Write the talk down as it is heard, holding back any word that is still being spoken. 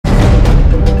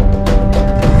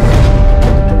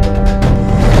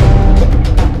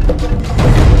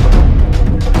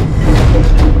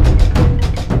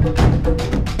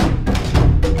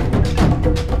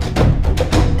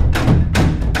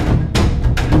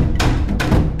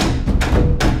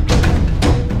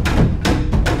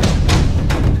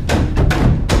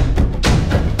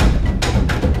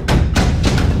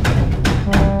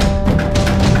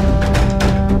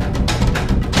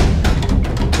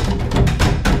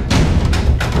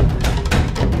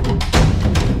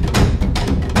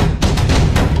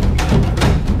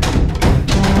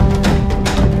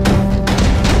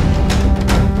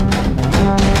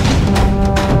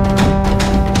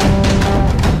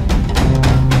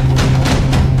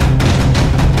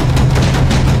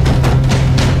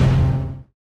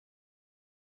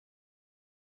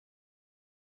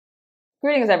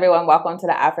Greetings everyone, welcome to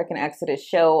the African Exodus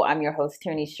show. I'm your host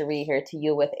Tierney Cherie here to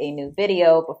you with a new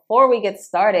video. Before we get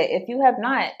started, if you have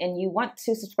not and you want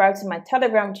to subscribe to my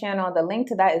Telegram channel, the link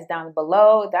to that is down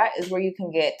below. That is where you can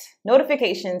get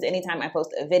notifications anytime I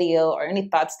post a video or any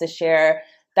thoughts to share.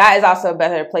 That is also a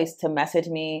better place to message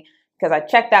me because I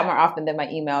check that more often than my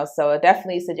emails. So I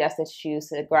definitely suggest that you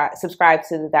subscribe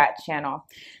to that channel.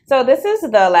 So this is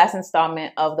the last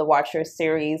installment of the Watchers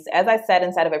series. As I said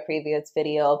inside of a previous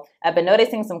video, I've been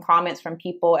noticing some comments from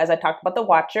people as I talked about the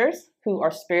Watchers, who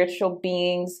are spiritual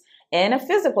beings and a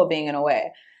physical being in a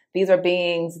way. These are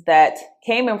beings that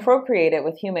came and procreated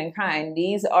with humankind.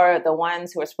 These are the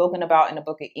ones who are spoken about in the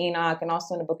book of Enoch and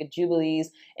also in the book of Jubilees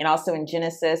and also in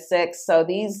Genesis 6. So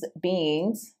these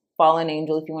beings, fallen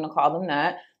angel, if you want to call them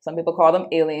that. Some people call them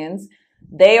aliens.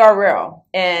 They are real.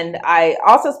 And I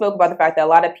also spoke about the fact that a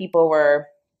lot of people were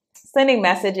sending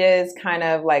messages kind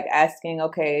of like asking,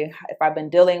 okay, if I've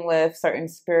been dealing with certain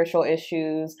spiritual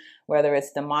issues, whether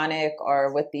it's demonic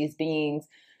or with these beings,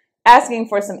 asking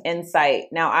for some insight.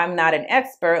 Now, I'm not an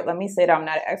expert. Let me say that I'm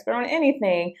not an expert on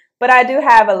anything, but I do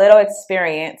have a little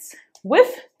experience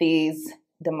with these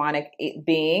demonic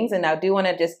beings. And I do want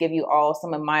to just give you all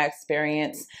some of my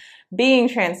experience being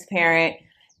transparent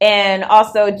and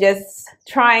also just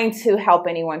trying to help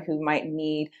anyone who might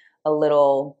need a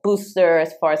little booster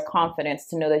as far as confidence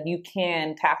to know that you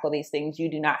can tackle these things. You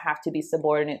do not have to be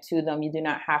subordinate to them. You do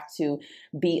not have to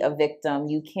be a victim.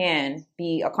 You can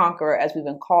be a conqueror as we've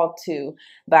been called to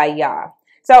by Yah.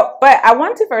 So, but I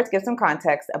want to first give some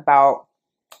context about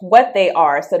what they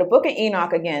are. So the book of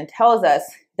Enoch again tells us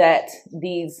that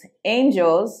these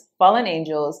angels, fallen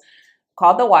angels,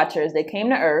 called the Watchers, they came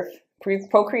to earth,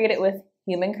 procreated with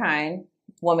humankind,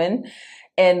 woman,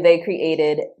 and they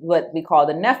created what we call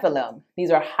the Nephilim. These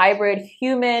are hybrid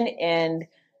human and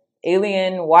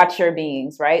alien watcher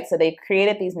beings, right? So they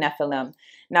created these Nephilim.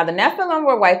 Now the Nephilim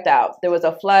were wiped out. There was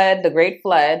a flood, the great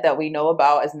flood that we know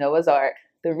about as Noah's Ark.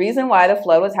 The reason why the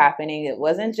flood was happening, it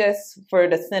wasn't just for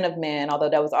the sin of man, although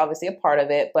that was obviously a part of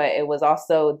it, but it was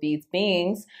also these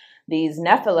beings, these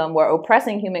Nephilim were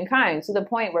oppressing humankind to the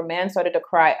point where man started to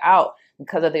cry out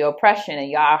because of the oppression, and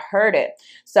Yah heard it.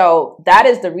 So that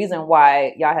is the reason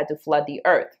why Yah had to flood the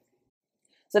earth.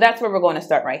 So that's where we're going to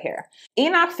start right here.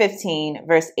 Enoch 15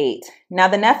 verse 8. Now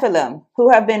the Nephilim,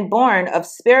 who have been born of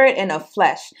spirit and of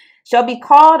flesh, shall be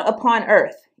called upon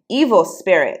earth evil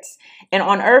spirits, and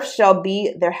on earth shall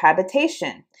be their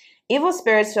habitation. Evil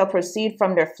spirits shall proceed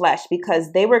from their flesh,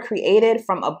 because they were created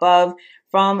from above.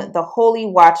 From the holy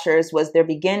watchers was their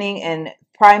beginning and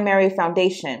primary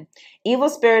foundation. Evil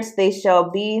spirits they shall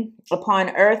be upon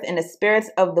earth, and the spirits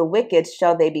of the wicked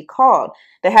shall they be called.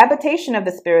 The habitation of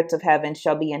the spirits of heaven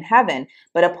shall be in heaven,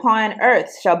 but upon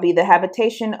earth shall be the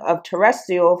habitation of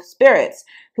terrestrial spirits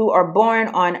who are born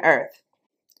on earth.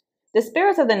 The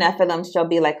spirits of the Nephilim shall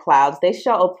be like clouds. They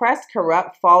shall oppress,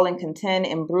 corrupt, fall, and contend,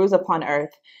 and bruise upon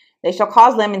earth. They shall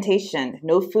cause lamentation.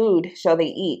 No food shall they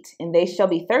eat, and they shall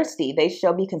be thirsty. They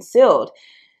shall be concealed,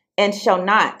 and shall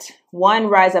not one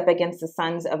rise up against the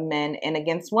sons of men and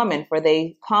against women, for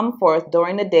they come forth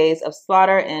during the days of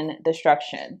slaughter and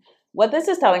destruction. What this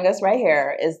is telling us right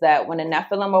here is that when the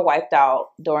Nephilim were wiped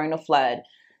out during the flood,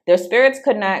 their spirits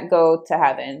could not go to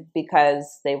heaven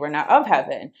because they were not of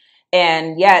heaven.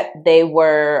 And yet they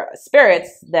were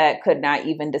spirits that could not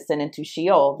even descend into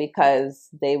Sheol because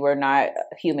they were not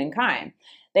humankind.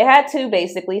 They had to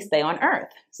basically stay on earth.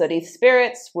 So these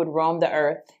spirits would roam the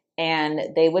earth,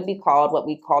 and they would be called what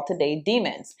we call today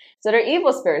demons. So they're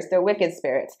evil spirits, they're wicked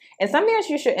spirits. And something else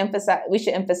we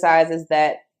should emphasize is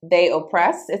that they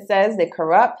oppress, it says, they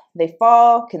corrupt, they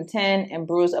fall, contend, and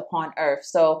bruise upon earth.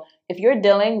 So if you're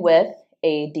dealing with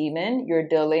a demon, you're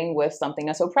dealing with something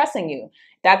that's oppressing you.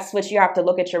 That's what you have to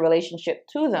look at your relationship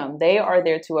to them. They are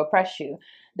there to oppress you.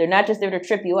 They're not just there to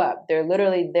trip you up. They're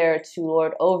literally there to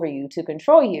lord over you, to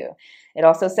control you. It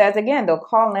also says, again, they'll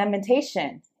call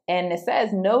lamentation. And it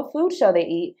says, no food shall they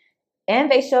eat,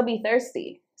 and they shall be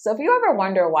thirsty. So if you ever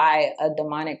wonder why a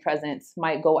demonic presence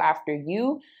might go after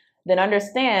you, then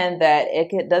understand that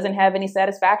it doesn't have any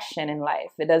satisfaction in life.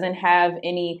 It doesn't have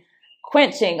any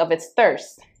quenching of its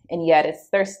thirst. And yet it's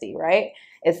thirsty, right?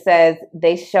 It says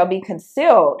they shall be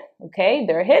concealed. Okay,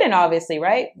 they're hidden, obviously,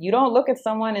 right? You don't look at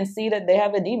someone and see that they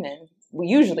have a demon.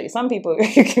 Usually, some people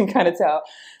you can kind of tell,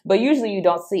 but usually you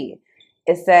don't see.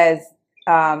 It says,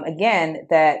 again,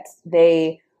 that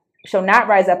they shall not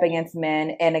rise up against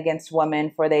men and against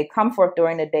women, for they come forth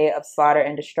during the day of slaughter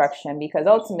and destruction, because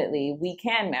ultimately we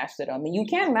can master them, and you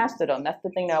can master them. That's the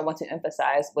thing that I want to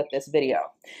emphasize with this video.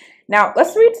 Now,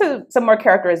 let's read to some more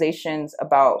characterizations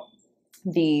about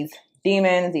these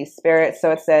demons, these spirits.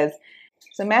 So it says,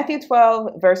 So Matthew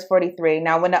 12, verse 43.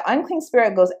 Now, when the unclean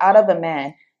spirit goes out of a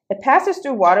man, it passes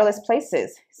through waterless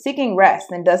places, seeking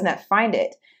rest, and does not find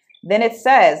it. Then it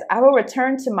says, I will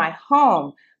return to my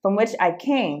home from which I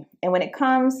came. And when it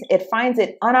comes, it finds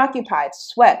it unoccupied,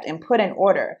 swept, and put in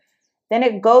order. Then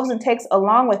it goes and takes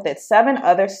along with it 7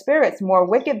 other spirits more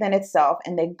wicked than itself,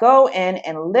 and they go in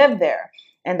and live there.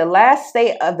 And the last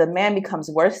state of the man becomes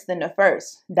worse than the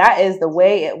first. That is the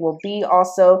way it will be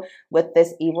also with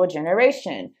this evil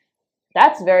generation.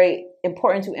 That's very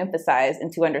important to emphasize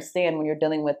and to understand when you're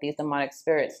dealing with these demonic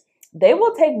spirits. They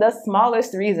will take the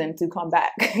smallest reason to come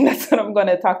back. That's what I'm going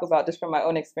to talk about just from my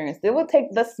own experience. They will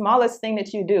take the smallest thing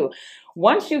that you do.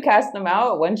 Once you cast them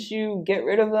out, once you get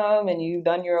rid of them and you've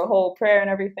done your whole prayer and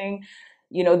everything,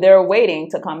 you know, they're waiting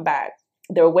to come back.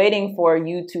 They're waiting for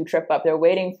you to trip up. They're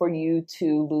waiting for you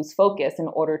to lose focus in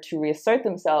order to reassert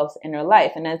themselves in your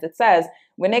life. And as it says,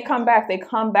 when they come back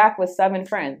with 7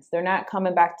 friends. They're not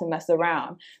coming back to mess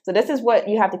around. So this is what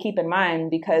you have to keep in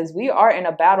mind, because we are in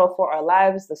a battle for our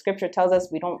lives. The scripture tells us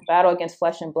we don't battle against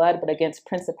flesh and blood, but against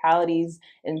principalities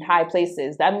in high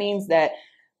places. That means that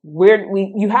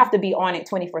you have to be on it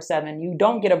 24/7. You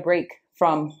don't get a break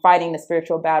from fighting the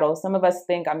spiritual battle. Some of us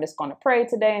think I'm just going to pray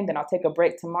today and then I'll take a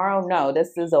break tomorrow. No,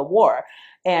 this is a war.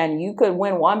 And you could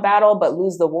win one battle, but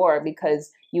lose the war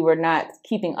because you were not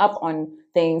keeping up on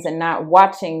things and not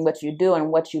watching what you do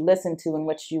and what you listen to and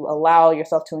what you allow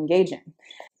yourself to engage in.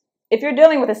 If you're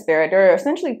dealing with a spirit, there are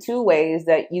essentially 2 ways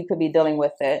that you could be dealing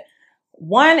with it.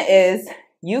 One is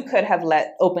you could have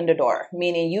opened a door,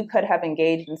 meaning you could have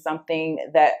engaged in something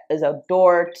that is a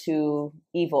door to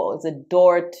evil, is a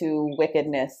door to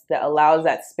wickedness that allows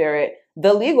that spirit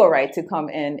the legal right to come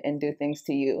in and do things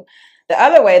to you. The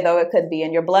other way, though, it could be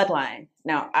in your bloodline.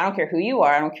 Now, I don't care who you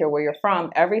are. I don't care where you're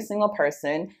from. Every single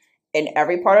person in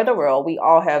every part of the world, we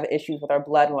all have issues with our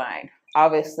bloodline.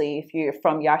 Obviously, if you're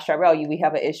from Yasharel, we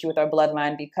have an issue with our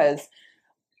bloodline because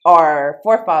our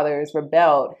forefathers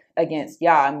rebelled against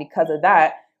Yah. And because of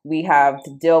that, we have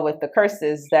to deal with the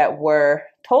curses that were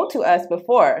told to us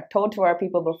before, told to our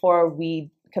people before we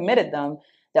committed them,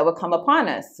 that would come upon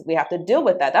us. We have to deal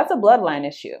with that. That's a bloodline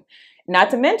issue.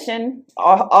 Not to mention,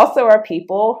 also our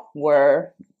people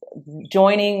were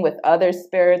joining with other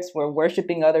spirits, were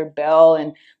worshiping other Bel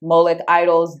and Molech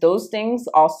idols. Those things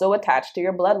also attach to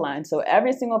your bloodline. So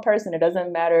every single person, it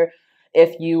doesn't matter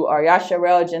if you are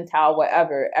Yasharel, Gentile,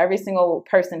 whatever, every single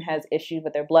person has issues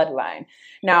with their bloodline.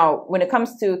 Now, when it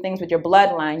comes to things with your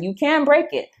bloodline, you can break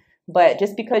it. But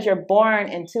just because you're born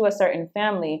into a certain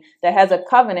family that has a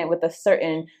covenant with a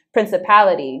certain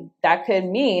principality, that could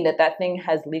mean that that thing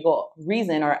has legal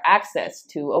reason or access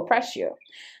to oppress you.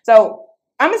 So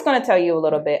I'm just going to tell you a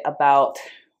little bit about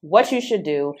what you should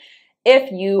do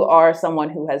if you are someone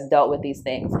who has dealt with these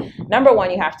things. Number 1,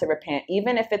 you have to repent.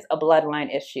 Even if it's a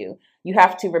bloodline issue, you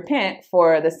have to repent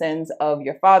for the sins of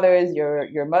your fathers,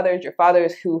 your mothers, your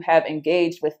fathers who have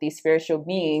engaged with these spiritual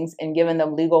beings and given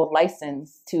them legal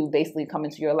license to basically come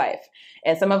into your life.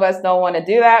 And some of us don't want to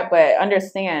do that, but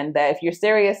understand that if you're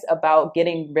serious about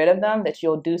getting rid of them, that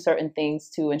you'll do certain things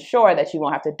to ensure that you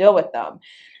won't have to deal with them.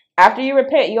 After you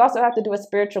repent, you also have to do a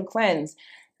spiritual cleanse.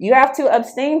 You have to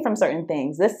abstain from certain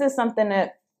things. This is something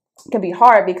that can be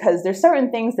hard because there's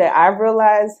certain things that I've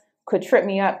realized could trip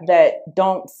me up that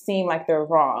don't seem like they're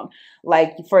wrong.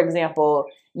 Like, for example,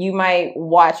 you might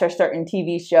watch a certain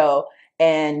TV show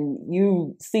and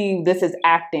you see this is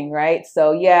acting, right?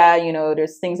 So yeah, you know,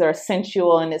 there's things that are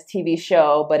sensual in this TV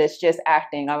show, but it's just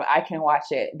acting. I can watch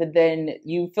it. But then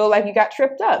you feel like you got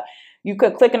tripped up. You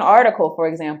could click an article, for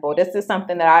example. This is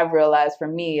something that I've realized for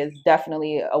me is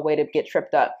definitely a way to get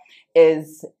tripped up,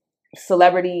 is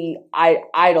celebrity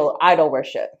idol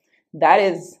worship. That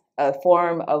is a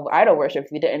form of idol worship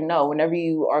if you didn't know. Whenever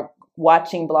you are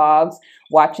watching blogs,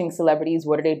 watching celebrities,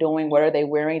 what are they doing? What are they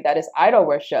wearing? That is idol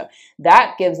worship.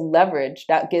 That gives leverage.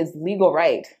 That gives legal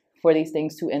right for these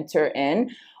things to enter in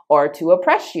or to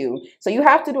oppress you. So you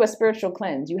have to do a spiritual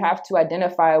cleanse. You have to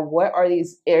identify what are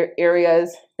these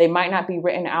areas. They might not be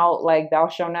written out like thou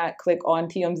shalt not click on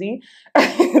TMZ,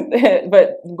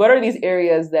 but what are these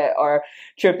areas that are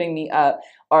tripping me up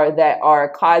or that are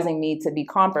causing me to be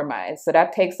compromised? So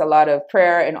that takes a lot of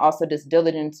prayer and also just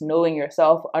diligence, knowing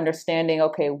yourself, understanding,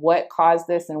 okay, what caused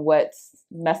this and what's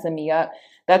messing me up.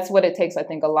 That's what it takes, I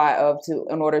think, a lot of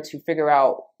in order to figure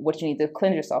out what you need to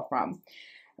cleanse yourself from.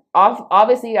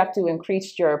 Obviously, you have to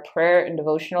increase your prayer and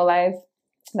devotional life.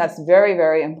 That's very,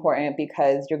 very important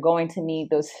because you're going to need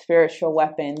those spiritual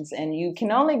weapons, and you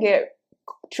can only get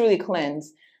truly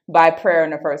cleansed by prayer in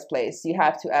the first place. You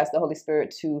have to ask the Holy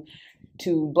Spirit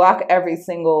to block every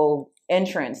single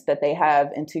entrance that they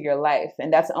have into your life.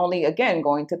 And that's only, again,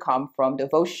 going to come from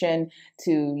devotion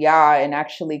to Yah and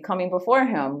actually coming before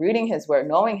him, reading his word,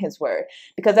 knowing his word.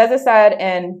 Because as I said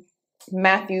in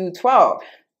Matthew 12,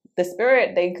 the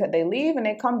spirit, they leave and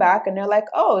they come back and they're like,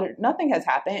 oh, nothing has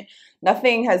happened.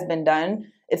 Nothing has been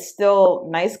done. It's still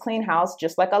nice, clean house,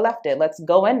 just like I left it. Let's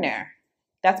go in there.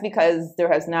 That's because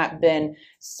there has not been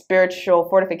spiritual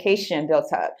fortification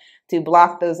built up to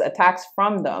block those attacks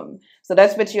from them. So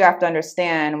that's what you have to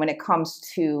understand when it comes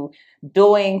to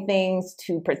doing things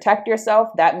to protect yourself.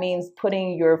 That means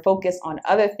putting your focus on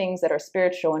other things that are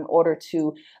spiritual in order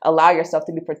to allow yourself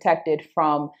to be protected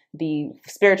from the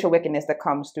spiritual wickedness that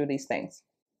comes through these things.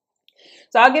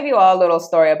 So I'll give you all a little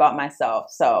story about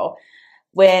myself. So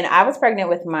when I was pregnant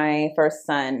with my first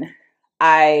son,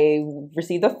 I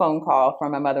received a phone call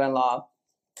from my mother-in-law.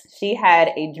 She had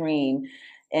a dream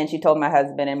and she told my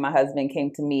husband, and my husband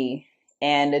came to me.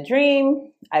 And the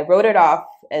dream, I wrote it off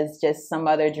as just some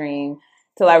other dream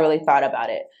till I really thought about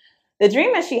it. The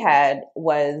dream that she had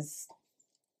was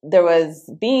there was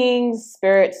beings,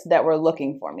 spirits that were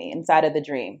looking for me inside of the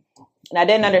dream. And I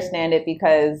didn't understand it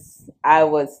because I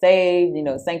was saved,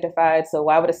 sanctified. So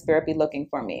why would a spirit be looking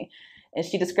for me? And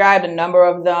she described a number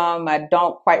of them. I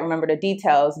don't quite remember the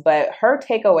details, but her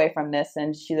takeaway from this,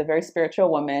 and she's a very spiritual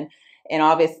woman, and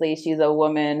obviously she's a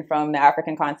woman from the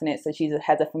African continent, so she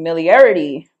has a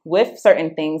familiarity with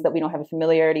certain things that we don't have a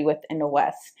familiarity with in the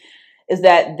West, is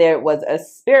that there was a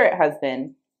spirit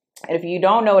husband. And if you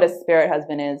don't know what a spirit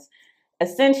husband is,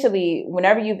 essentially,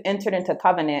 whenever you've entered into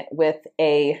covenant with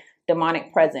a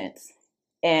demonic presence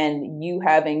and you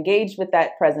have engaged with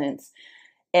that presence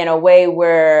in a way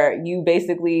where you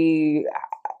basically,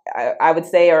 I would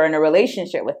say, are in a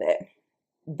relationship with it,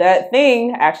 that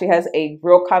thing actually has a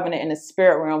real covenant in the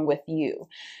spirit realm with you.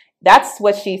 That's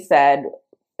what she said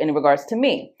in regards to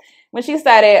me. When she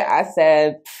said it, I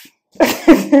said,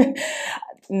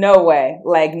 no way.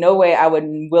 Like, no way I would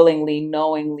willingly,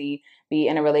 knowingly be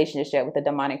in a relationship with a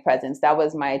demonic presence. That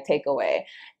was my takeaway.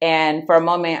 And for a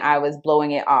moment, I was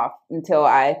blowing it off until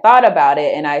I thought about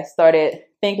it and I started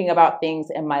thinking about things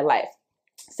in my life.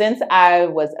 Since I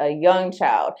was a young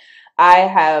child, I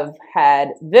have had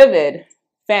vivid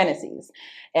fantasies.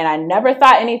 And I never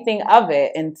thought anything of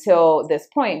it until this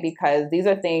point, because these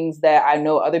are things that I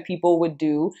know other people would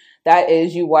do. That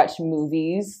is, you watch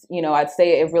movies. I'd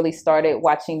say it really started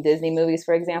watching Disney movies,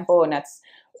 for example. And that's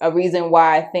a reason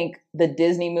why I think the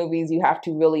Disney movies, you have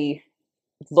to really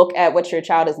look at what your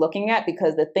child is looking at,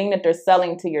 because the thing that they're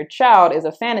selling to your child is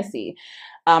a fantasy.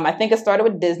 I think it started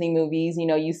with Disney movies.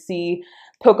 You see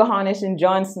Pocahontas and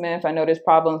John Smith. I know there's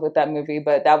problems with that movie,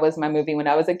 but that was my movie when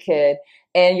I was a kid.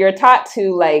 And you're taught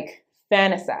to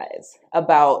fantasize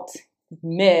about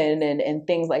men and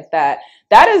things like that.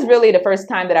 That is really the first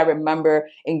time that I remember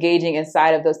engaging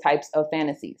inside of those types of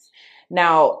fantasies.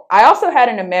 Now, I also had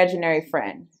an imaginary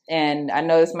friend. And I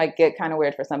know this might get kind of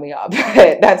weird for some of y'all,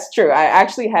 but that's true. I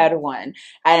actually had one.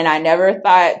 And I never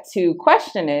thought to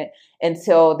question it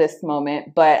until this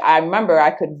moment. But I remember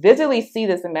I could visually see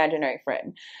this imaginary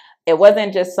friend. It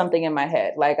wasn't just something in my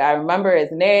head. I remember his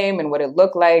name and what it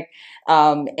looked like.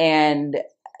 And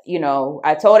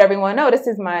I told everyone, no, this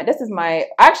is my, I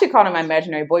actually called him my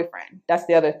imaginary boyfriend. That's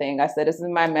the other thing. I said, this is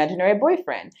my imaginary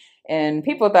boyfriend. And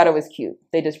people thought it was cute.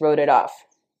 They just wrote it off.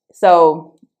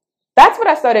 So that's what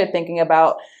I started thinking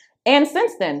about. And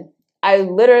since then, I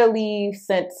literally,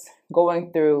 since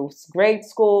going through grade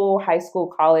school, high school,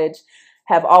 college,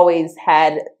 have always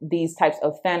had these types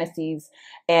of fantasies.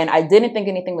 And I didn't think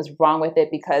anything was wrong with it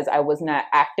because I was not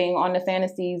acting on the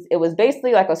fantasies. It was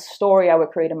basically like a story I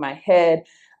would create in my head.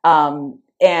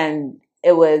 And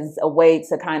it was a way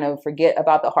to kind of forget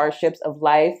about the hardships of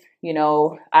life.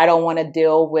 I don't want to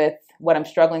deal with what I'm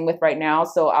struggling with right now.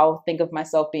 So I'll think of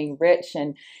myself being rich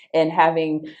and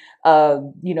having,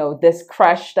 this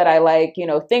crush that I like,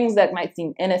 things that might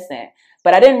seem innocent.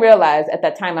 But I didn't realize at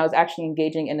that time I was actually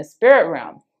engaging in the spirit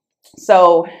realm.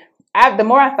 So the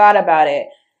more I thought about it,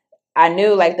 I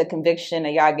knew the conviction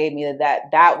that y'all gave me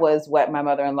that was what my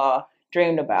mother-in-law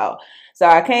dreamed about. So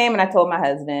I came and I told my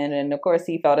husband, and of course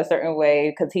he felt a certain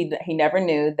way because he never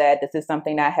knew that this is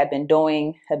something that I had been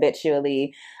doing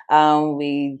habitually.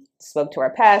 We spoke to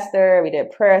our pastor, we did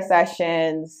prayer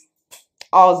sessions.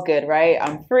 All's good, right?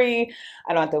 I'm free.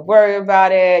 I don't have to worry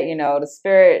about it.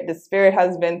 The spirit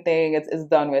husband thing is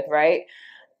done with, right?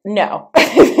 No.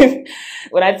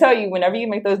 When I tell you, whenever you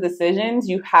make those decisions,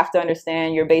 you have to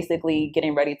understand you're basically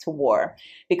getting ready to war.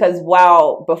 Because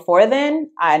while before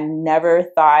then, I never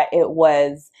thought it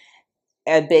was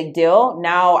a big deal.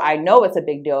 Now I know it's a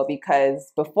big deal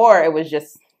because before it was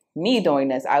just me doing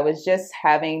this. I was just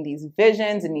having these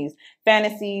visions and these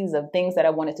fantasies of things that I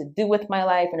wanted to do with my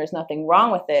life, and there's nothing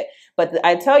wrong with it. But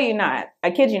I tell you not,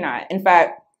 I kid you not. In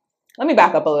fact, let me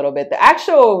back up a little bit. The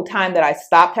actual time that I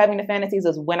stopped having the fantasies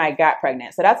was when I got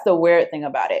pregnant. So that's the weird thing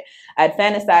about it. I'd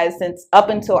fantasized since up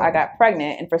until I got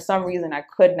pregnant, and for some reason I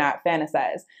could not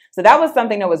fantasize. So that was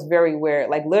something that was very weird.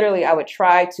 Like literally I would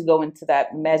try to go into that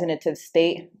imaginative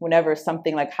state whenever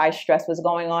something like high stress was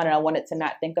going on and I wanted to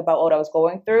not think about what I was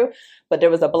going through, but there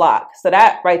was a block. So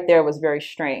that right there was very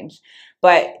strange.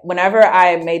 But whenever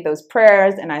I made those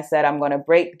prayers and I said, I'm going to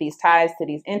break these ties to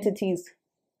these entities,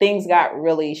 things got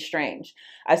really strange.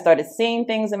 I started seeing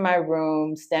things in my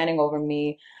room, standing over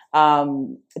me.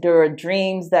 There were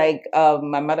dreams like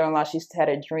my mother-in-law, she used to have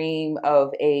a dream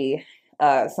of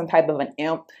some type of an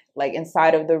imp like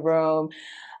inside of the room.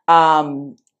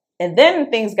 And then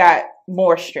things got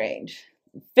more strange.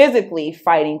 Physically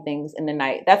fighting things in the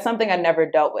night. That's something I never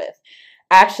dealt with.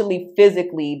 Actually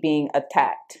physically being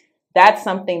attacked. That's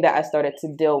something that I started to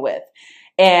deal with.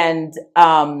 And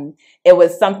it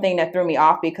was something that threw me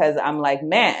off because I'm like,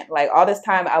 man, like all this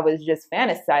time I was just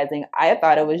fantasizing. I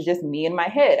thought it was just me in my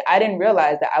head. I didn't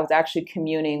realize that I was actually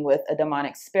communing with a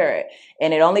demonic spirit.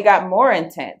 And it only got more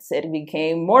intense. It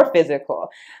became more physical.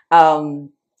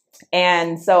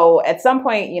 And so at some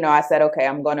point, you know, I said, okay,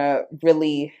 I'm going to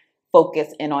really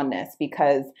focus in on this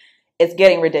because it's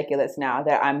getting ridiculous now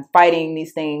that I'm fighting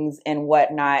these things and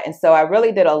whatnot. And so I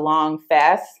really did a long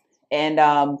fast.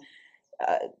 And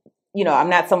you know, I'm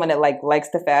not someone that likes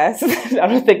to fast. I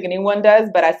don't think anyone does,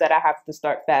 but I said I have to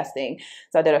start fasting.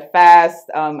 So I did a fast.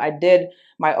 I did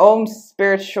my own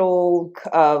spiritual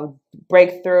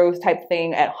breakthrough type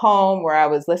thing at home where I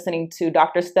was listening to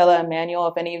Dr. Stella Emanuel.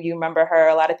 If any of you remember her,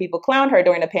 a lot of people clowned her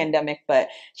during the pandemic, but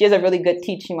she has a really good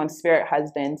teaching on spirit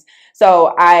husbands.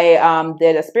 So I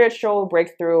did a spiritual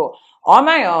breakthrough on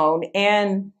my own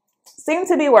and seemed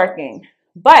to be working.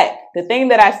 But the thing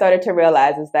that I started to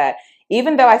realize is that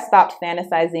even though I stopped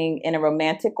fantasizing in a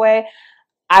romantic way,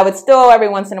 I would still every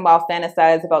once in a while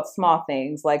fantasize about small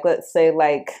things. Like, let's say,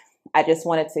 like, I just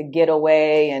wanted to get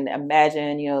away and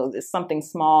imagine, you know, something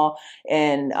small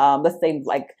and let's say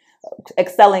like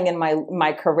excelling in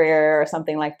my career or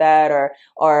something like that,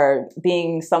 or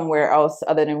being somewhere else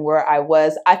other than where I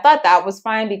was. I thought that was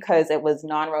fine because it was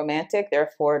non-romantic.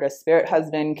 Therefore, the spirit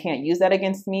husband can't use that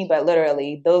against me. But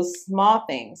literally those small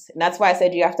things, and that's why I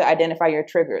said you have to identify your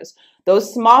triggers.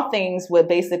 Those small things would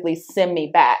basically send me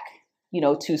back, you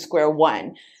know, to square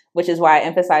one, which is why I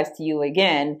emphasize to you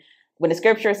again, when the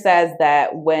scripture says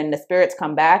that when the spirits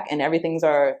come back and things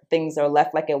are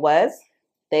left like it was,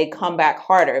 they come back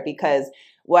harder. Because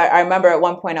what I remember at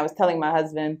one point I was telling my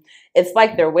husband, it's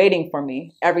like they're waiting for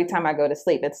me every time I go to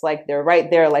sleep. It's like they're right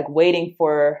there, like waiting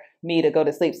for me to go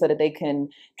to sleep so that they can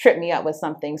trip me up with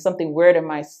something weird in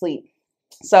my sleep.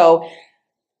 So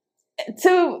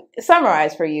to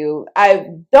summarize for you, I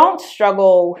don't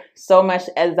struggle so much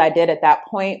as I did at that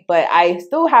point, but I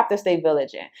still have to stay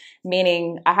vigilant,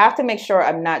 meaning I have to make sure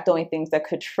I'm not doing things that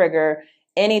could trigger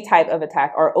any type of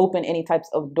attack or open any types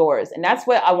of doors. And that's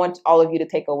what I want all of you to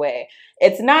take away.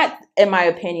 It's not, in my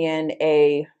opinion,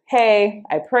 hey,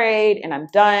 I prayed and I'm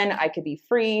done, I could be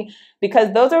free,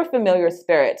 because those are familiar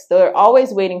spirits. They're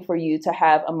always waiting for you to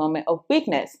have a moment of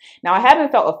weakness. Now, I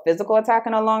haven't felt a physical attack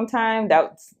in a long time.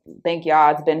 Thank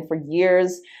y'all, it's been for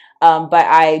years. But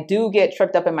I do get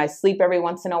tripped up in my sleep every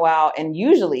once in a while. And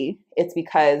usually it's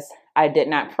because I did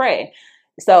not pray.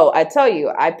 So I tell you,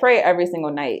 I pray every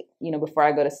single night, you know, before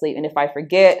I go to sleep. And if I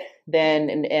forget, then,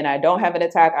 and I don't have an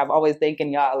attack, I'm always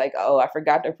thanking y'all like, oh, I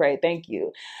forgot to pray. Thank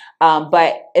you.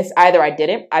 But it's either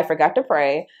I forgot to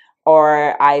pray,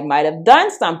 or I might have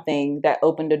done something that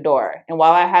opened a door. And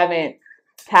while I haven't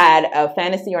had a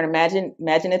fantasy or an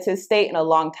imaginative state in a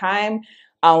long time,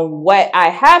 what I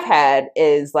have had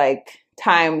is like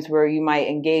times where you might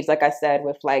engage, like I said,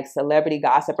 with like celebrity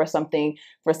gossip or something.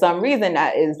 For some reason,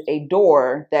 that is a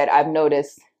door that I've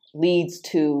noticed leads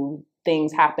to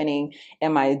things happening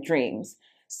in my dreams.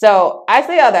 So I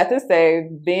say all that to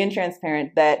say, being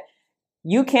transparent, that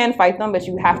you can fight them, but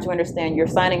you have to understand you're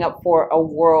signing up for a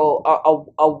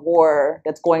war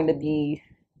that's going to be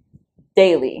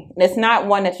daily. And it's not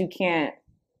one that you can't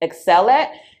excel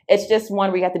at. It's just one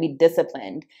where you have to be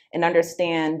disciplined and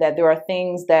understand that there are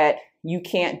things that you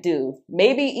can't do.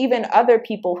 Maybe even other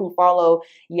people who follow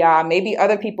Yah, maybe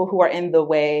other people who are in the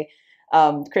way,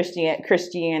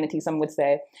 Christianity, some would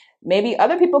say. Maybe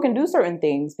other people can do certain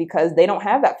things because they don't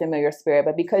have that familiar spirit.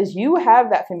 But because you have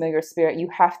that familiar spirit, you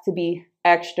have to be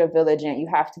extra vigilant. You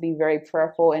have to be very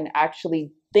prayerful and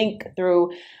actually think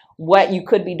through what you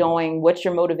could be doing, what's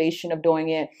your motivation of doing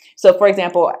it. So for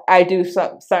example, I do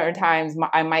certain times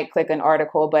I might click an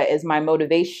article, but is my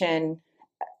motivation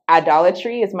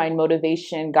idolatry? Is my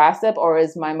motivation gossip? Or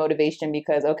is my motivation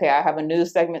because, okay, I have a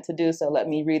news segment to do, so let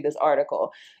me read this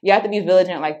article? You have to be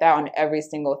vigilant like that on every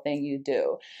single thing you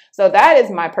do. So that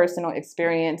is my personal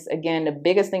experience. Again, the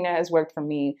biggest thing that has worked for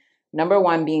me, number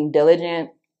one, being diligent,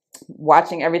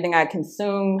 watching everything I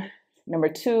consume. Number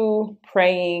two,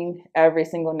 praying every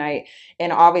single night.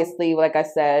 And obviously, like I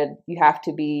said, you have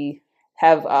to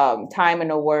have time in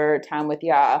the word, time with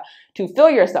Yah, to fill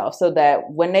yourself so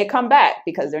that when they come back,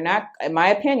 because they're not, in my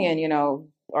opinion,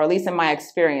 or at least in my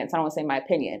experience, I don't want to say my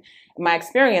opinion, in my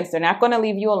experience, they're not going to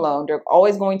leave you alone. They're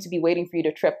always going to be waiting for you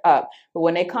to trip up. But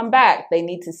when they come back, they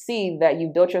need to see that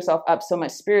you built yourself up so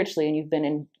much spiritually, and you've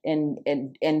been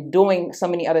in doing so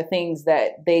many other things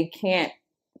that they can't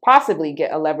possibly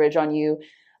get a leverage on you.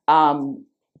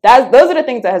 Those are the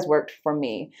things that has worked for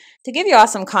me. To give you all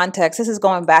some context, this is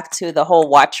going back to the whole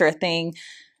watcher thing.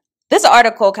 This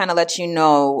article kind of lets you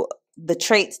know the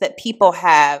traits that people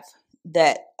have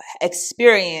that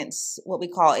experience what we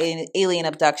call alien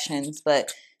abductions,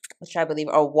 but which I believe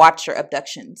are watcher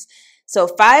abductions. So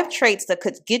 5 traits that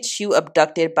could get you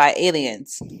abducted by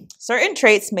aliens. Certain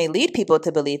traits may lead people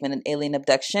to believe in an alien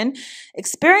abduction.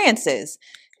 Experiences.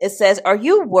 It says, are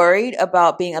you worried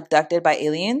about being abducted by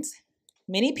aliens?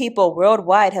 Many people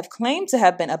worldwide have claimed to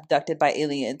have been abducted by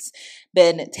aliens,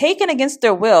 been taken against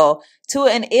their will to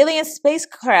an alien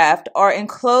spacecraft or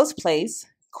enclosed place,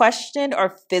 questioned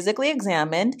or physically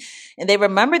examined, and they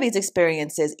remember these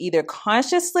experiences either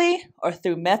consciously or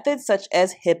through methods such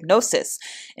as hypnosis.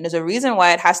 And there's a reason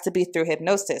why it has to be through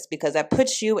hypnosis, because that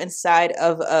puts you inside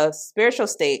of a spiritual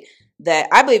state that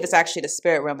I believe is actually the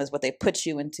spirit realm is what they put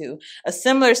you into. A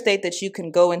similar state that you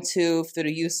can go into through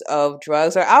the use of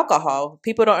drugs or alcohol.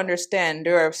 People don't understand.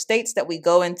 There are states that we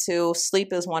go into.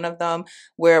 Sleep is one of them,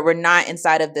 where we're not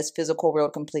inside of this physical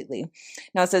world completely.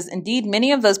 Now it says, indeed,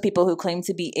 many of those people who claim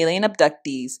to be alien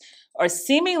abductees are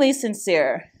seemingly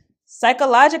sincere,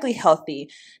 psychologically healthy,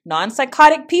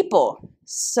 non-psychotic people.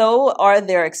 So are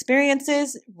their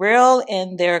experiences real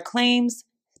and their claims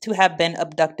to have been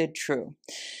abducted true.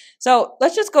 So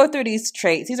let's just go through these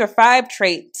traits. These are 5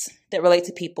 traits that relate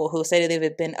to people who say that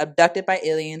they've been abducted by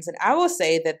aliens. And I will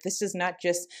say that this does not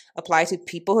just apply to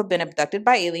people who have been abducted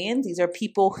by aliens. These are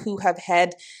people who have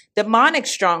had demonic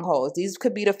strongholds. These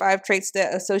could be the 5 traits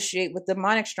that associate with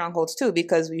demonic strongholds too,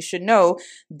 because we should know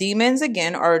demons,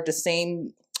 again, are the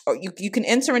same. Or you can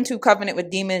enter into covenant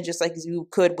with demons just like you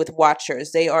could with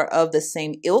watchers. They are of the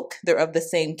same ilk. They're of the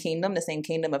same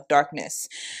kingdom of darkness.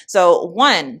 So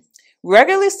 1,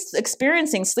 regularly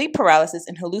experiencing sleep paralysis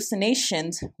and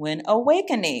hallucinations when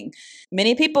awakening.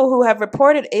 Many people who have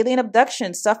reported alien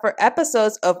abductions suffer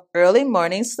episodes of early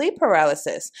morning sleep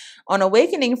paralysis. On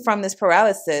awakening from this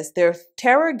paralysis, their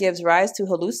terror gives rise to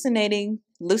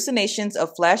hallucinations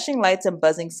of flashing lights and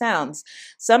buzzing sounds.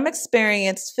 Some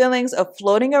experience feelings of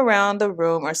floating around the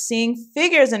room or seeing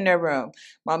figures in their room,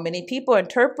 while many people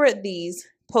interpret these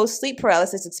post-sleep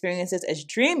paralysis experiences as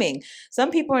dreaming.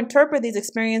 Some people interpret these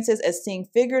experiences as seeing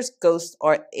figures, ghosts,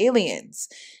 or aliens.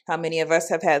 How many of us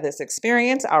have had this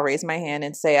experience? I'll raise my hand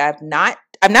and say I've not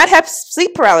had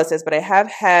sleep paralysis, but I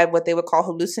have had what they would call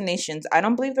hallucinations. I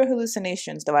don't believe they're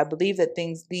hallucinations, though I believe that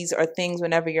these are things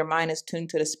whenever your mind is tuned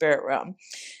to the spirit realm.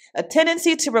 A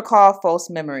tendency to recall false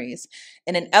memories.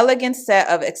 In an elegant set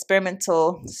of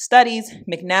experimental studies,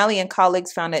 McNally and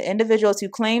colleagues found that individuals who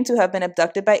claimed to have been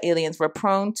abducted by aliens were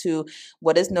prone to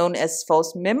what is known as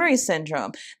false memory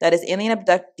syndrome. That is, alien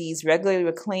abductees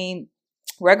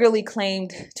regularly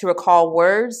claimed to recall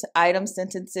words, items,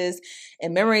 sentences,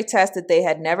 and memory tests that they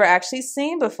had never actually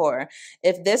seen before.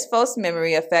 If this false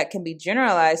memory effect can be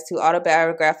generalized to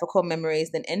autobiographical memories,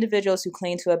 then individuals who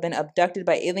claim to have been abducted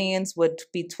by aliens would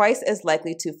be twice as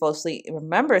likely to falsely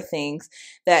remember things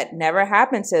that never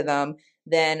happened to them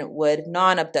than would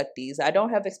non-abductees. I don't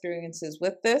have experiences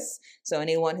with this, so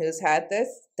anyone who's had this,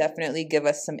 definitely give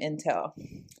us some intel.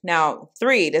 Now,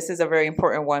 3, this is a very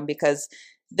important one because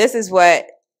this is what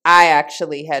I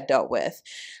actually had dealt with.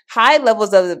 High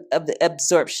levels of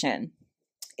absorption.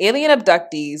 Alien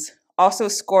abductees also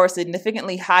score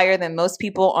significantly higher than most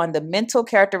people on the mental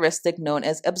characteristic known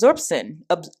as absorption.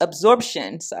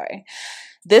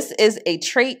 This is a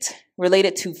trait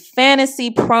related to fantasy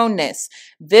proneness,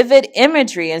 vivid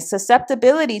imagery, and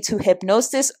susceptibility to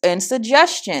hypnosis and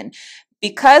suggestion.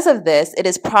 Because of this, it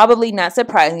is probably not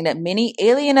surprising that many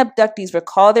alien abductees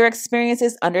recall their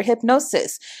experiences under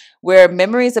hypnosis, where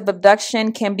memories of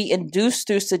abduction can be induced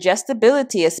through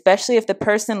suggestibility, especially if the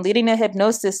person leading the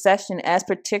hypnosis session asks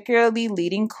particularly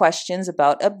leading questions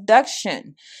about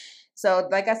abduction. So,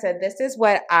 like I said, this is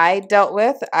what I dealt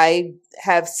with. I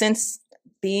have, since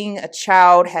being a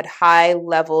child, had high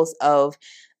levels of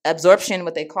absorption,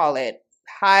 what they call it,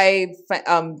 high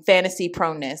fantasy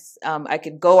proneness. I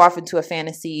could go off into a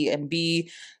fantasy and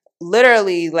be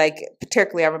literally, like,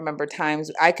 particularly I remember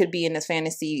times I could be in this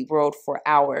fantasy world for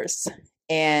hours,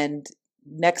 and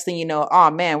next thing you know,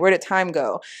 oh man, where did time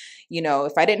go? You know,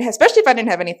 if I didn't, especially if I didn't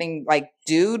have anything like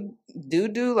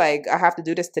like I have to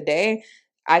do this today,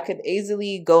 I could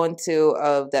easily go into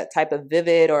that type of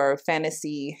vivid or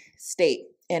fantasy state.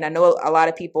 And I know a lot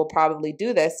of people probably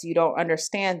do this. You don't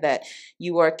understand that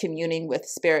you are communing with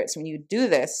spirits when you do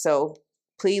this. So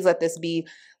please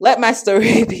let my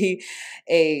story be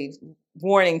a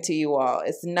warning to you all.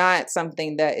 It's not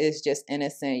something that is just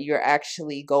innocent. You're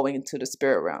actually going into the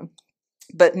spirit realm.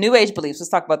 But New Age beliefs, let's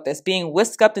talk about this. Being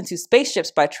whisked up into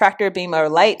spaceships by tractor beam or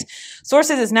light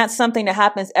sources is not something that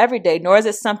happens every day, nor is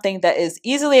it something that is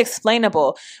easily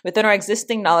explainable within our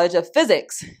existing knowledge of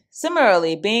physics.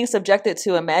 Similarly, being subjected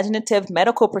to imaginative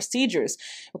medical procedures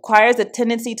requires a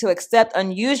tendency to accept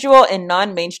unusual and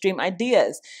non-mainstream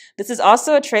ideas. This is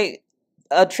also a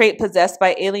trait possessed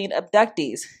by alien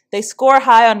abductees. They score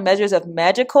high on measures of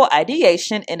magical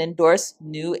ideation and endorse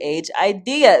New Age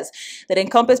ideas that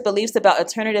encompass beliefs about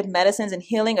alternative medicines and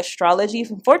healing, astrology,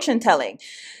 and fortune telling.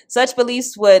 Such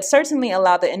beliefs would certainly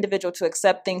allow the individual to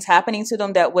accept things happening to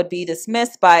them that would be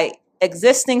dismissed by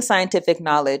existing scientific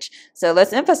knowledge. So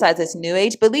let's emphasize this: New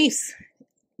Age beliefs.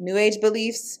 New Age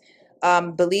beliefs,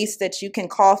 beliefs that you can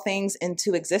call things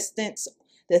into existence.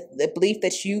 The belief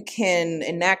that you can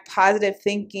enact positive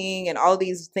thinking and all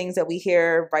these things that we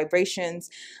hear, vibrations.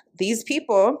 These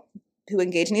people who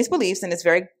engage in these beliefs, and it's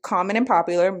very common and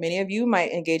popular, many of you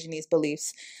might engage in these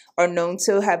beliefs, are known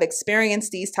to have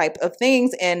experienced these type of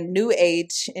things. And New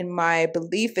Age, in my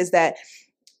belief, is that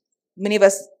many of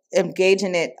us engage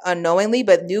in it unknowingly,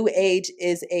 but New Age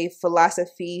is a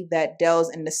philosophy that delves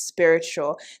in the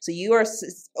spiritual. So you are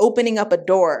opening up a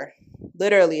door.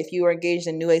 Literally, if you are engaged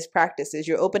in New Age practices,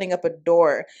 you're opening up a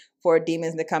door for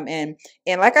demons to come in.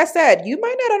 And like I said, you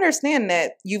might not understand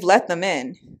that you've let them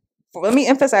in. Let me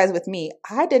emphasize with me,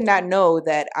 I did not know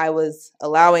that I was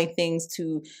allowing things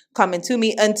to come into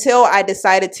me until I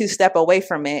decided to step away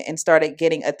from it and started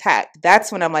getting attacked.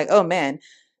 That's when I'm like, oh man,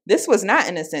 this was not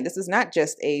innocent. This is not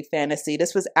just a fantasy.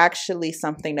 This was actually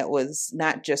something that was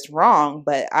not just wrong,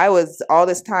 but I was all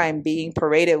this time being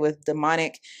paraded with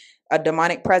a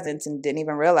demonic presence and didn't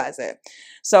even realize it.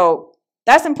 So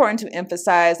that's important to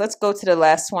emphasize. Let's go to the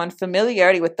last one: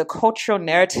 familiarity with the cultural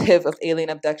narrative of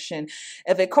alien abduction.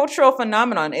 If a cultural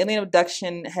phenomenon, alien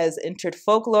abduction, has entered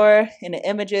folklore, and the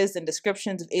images and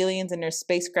descriptions of aliens and their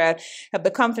spacecraft have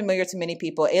become familiar to many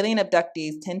people, alien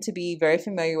abductees tend to be very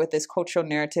familiar with this cultural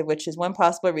narrative, which is one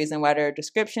possible reason why their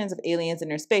descriptions of aliens and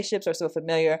their spaceships are so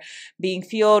familiar, being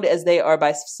fueled as they are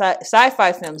by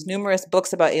sci-fi films, numerous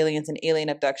books about aliens and alien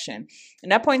abduction.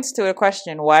 And that points to a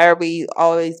question: why are we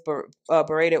always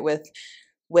berated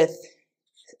with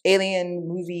alien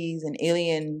movies and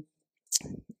alien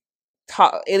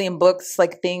books,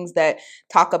 like things that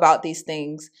talk about these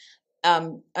things?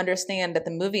 Understand that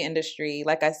the movie industry,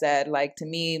 like I said, like to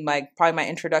me, probably my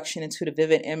introduction into the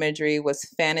vivid imagery was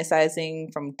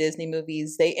fantasizing from Disney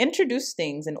movies. They introduce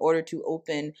things in order to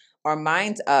open our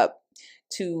minds up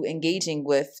to engaging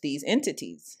with these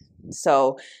entities.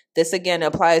 So this again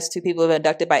applies to people who are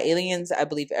abducted by aliens. I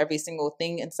believe every single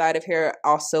thing inside of here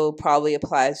also probably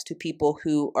applies to people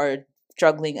who are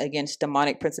struggling against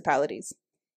demonic principalities.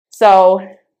 So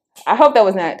I hope that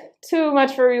was not too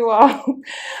much for you all.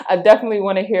 I definitely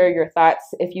want to hear your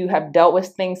thoughts if you have dealt with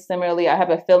things similarly. I have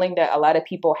a feeling that a lot of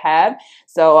people have.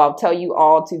 So I'll tell you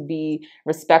all to be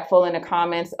respectful in the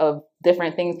comments of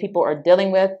different things people are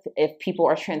dealing with. If people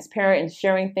are transparent and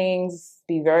sharing things,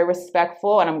 be very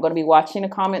respectful. And I'm going to be watching the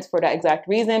comments for that exact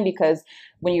reason, because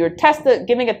when you're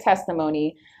giving a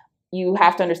testimony, you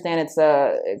have to understand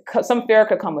some fear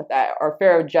could come with that, or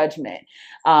fear of judgment.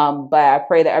 But I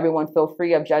pray that everyone feel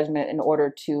free of judgment in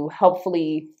order to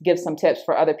helpfully give some tips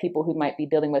for other people who might be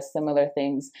dealing with similar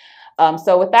things.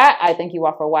 So with that, I thank you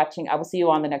all for watching. I will see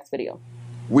you on the next video.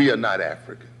 We are not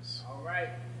Africans. All right.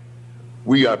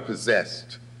 We are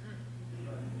possessed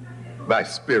by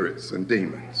spirits and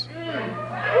demons.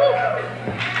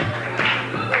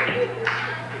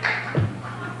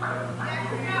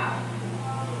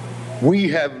 We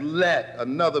have let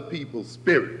another people's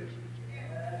spirit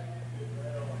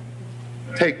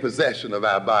take possession of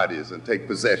our bodies and take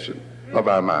possession of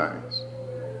our minds.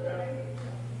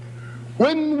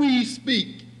 When we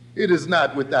speak, it is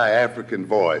not with our African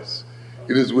voice.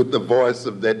 It is with the voice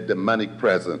of that demonic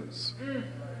presence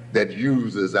that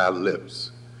uses our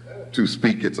lips to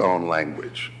speak its own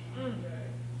language.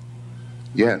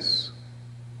 Yes.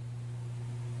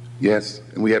 Yes,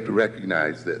 and we have to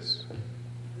recognize this.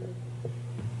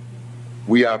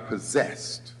 We are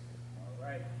possessed.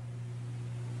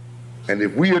 And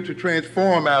if we are to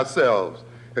transform ourselves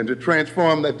and to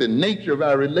transform the nature of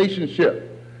our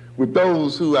relationship with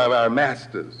those who are our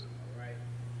masters,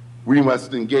 we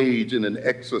must engage in an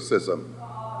exorcism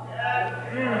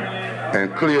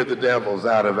and clear the devils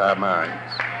out of our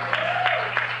minds.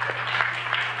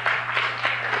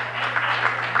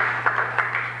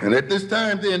 And at this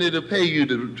time, then, it'll pay you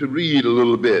to read a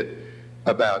little bit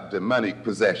about demonic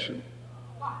possession.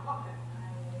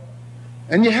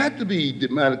 And we have to be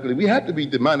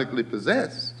demonically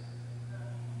possessed.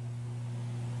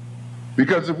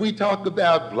 Because if we talk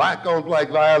about black-on-black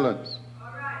violence,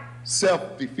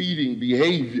 self-defeating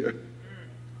behavior,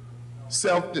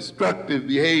 self-destructive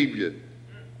behavior,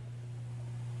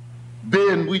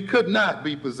 then we could not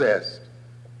be possessed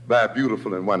by a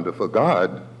beautiful and wonderful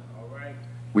God.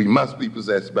 We must be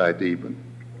possessed by a demon.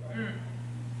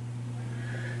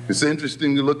 It's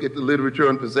interesting to look at the literature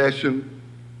on possession.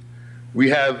 We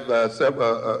have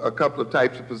a couple of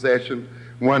types of possession.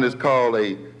 One is called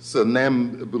a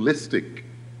somnambulistic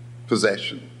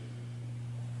possession.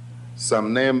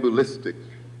 Somnambulistic.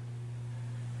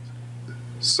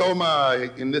 Soma,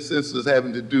 in this instance,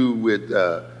 having to do with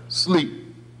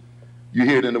sleep. You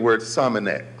hear it in the word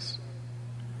sominex.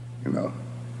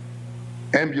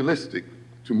 Ambulistic,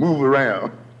 to move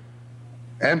around.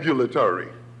 Ambulatory,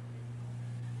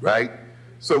 right?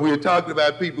 So we're talking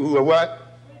about people who are what?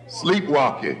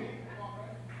 Sleepwalking.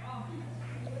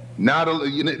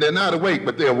 They're not awake,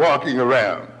 but they're walking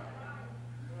around.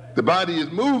 The body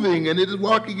is moving, and it is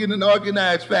walking in an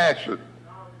organized fashion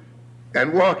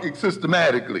and walking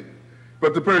systematically,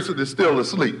 but the person is still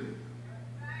asleep.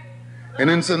 And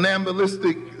in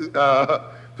somnambulistic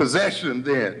possession,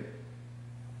 then,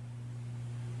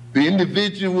 the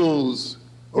individual's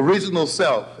original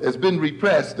self has been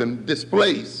repressed and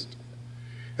displaced,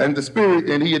 and the spirit,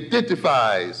 and he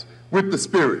identifies with the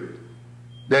spirit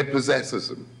that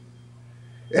possesses him.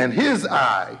 And his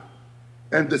I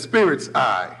and the spirit's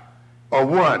I are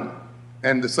one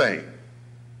and the same.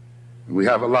 And we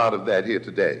have a lot of that here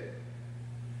today,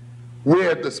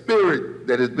 where the spirit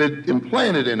that has been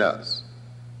implanted in us,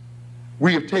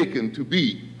 we have taken to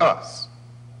be us,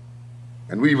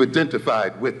 and we've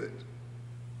identified with it.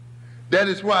 That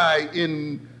is why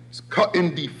in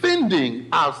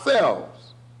defending ourselves,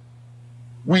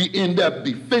 we end up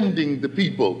defending the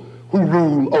people who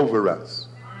rule over us.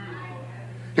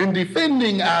 In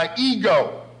defending our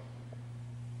ego,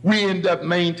 we end up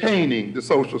maintaining the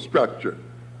social structure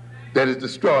that has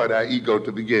destroyed our ego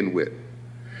to begin with.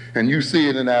 And you see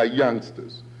it in our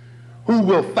youngsters, who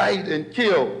will fight and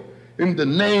kill in the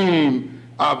name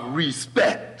of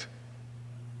respect,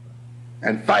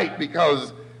 and fight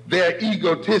because their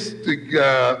egotistic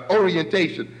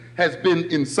orientation has been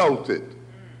insulted.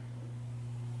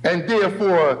 And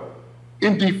therefore,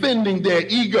 in defending their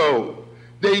ego,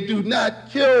 they do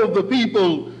not kill the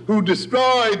people who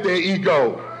destroyed their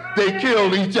ego. They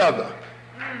kill each other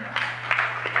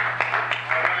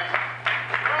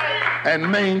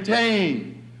and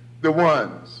maintain the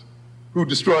ones who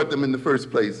destroyed them in the first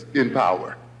place in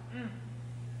power.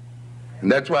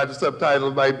 And that's why the subtitle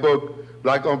of my book,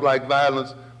 Black on Black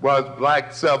Violence, was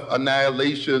Black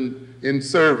Self-Annihilation in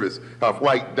Service of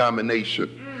White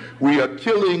Domination. We are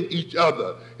killing each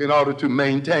other in order to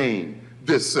maintain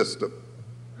this system.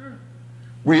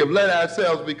 We have let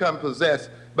ourselves become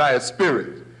possessed by a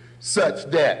spirit such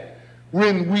that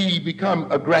when we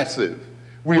become aggressive,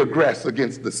 we aggress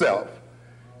against the self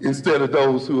instead of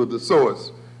those who are the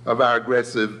source of our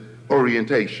aggressive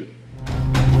orientation.